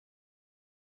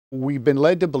We've been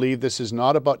led to believe this is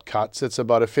not about cuts, it's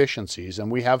about efficiencies.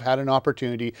 And we have had an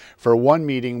opportunity for one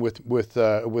meeting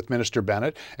with Minister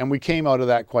Bennett, and we came out of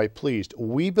that quite pleased.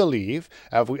 We believe,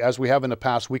 as we have in the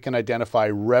past, we can identify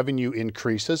revenue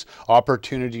increases,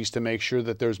 opportunities to make sure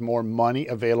that there's more money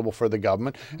available for the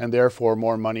government, and therefore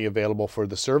more money available for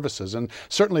the services. And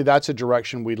certainly that's a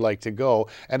direction we'd like to go.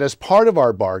 And as part of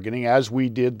our bargaining, as we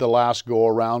did the last go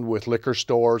around with liquor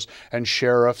stores and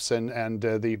sheriffs and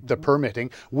the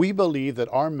permitting, we believe that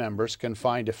our members can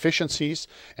find efficiencies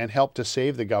and help to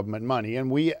save the government money.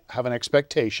 And we have an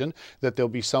expectation that there'll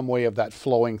be some way of that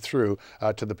flowing through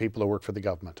to the people who work for the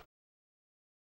government.